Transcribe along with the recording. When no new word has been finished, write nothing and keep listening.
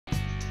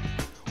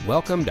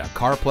Welcome to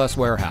Karplus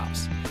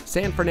Warehouse,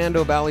 San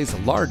Fernando Valley's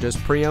largest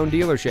pre-owned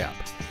dealership.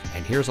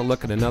 And here's a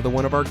look at another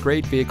one of our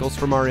great vehicles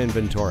from our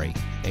inventory,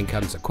 and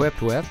comes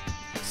equipped with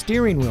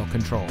steering wheel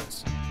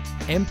controls,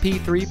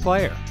 MP3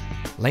 player,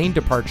 lane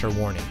departure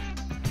warning,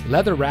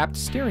 leather-wrapped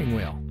steering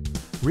wheel,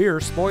 rear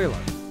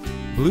spoiler,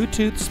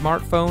 Bluetooth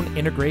smartphone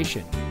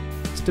integration,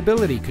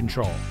 stability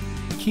control,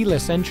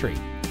 keyless entry,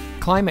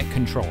 climate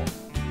control,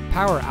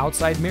 power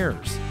outside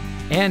mirrors,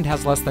 and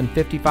has less than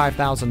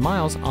 55,000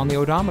 miles on the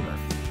odometer.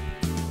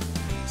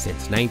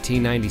 Since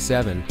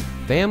 1997,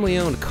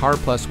 family-owned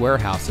Karplus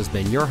Warehouse has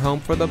been your home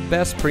for the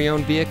best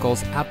pre-owned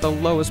vehicles at the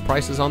lowest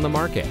prices on the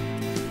market.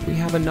 We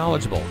have a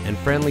knowledgeable and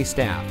friendly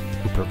staff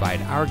who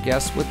provide our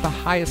guests with the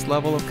highest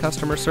level of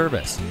customer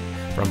service.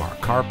 From our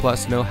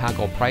Karplus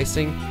no-haggle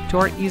pricing to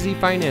our easy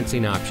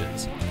financing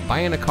options,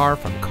 buying a car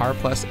from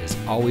Karplus is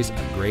always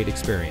a great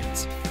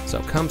experience. So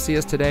come see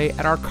us today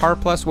at our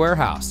Karplus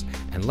Warehouse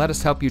and let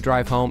us help you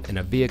drive home in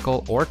a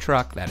vehicle or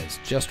truck that is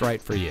just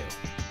right for you.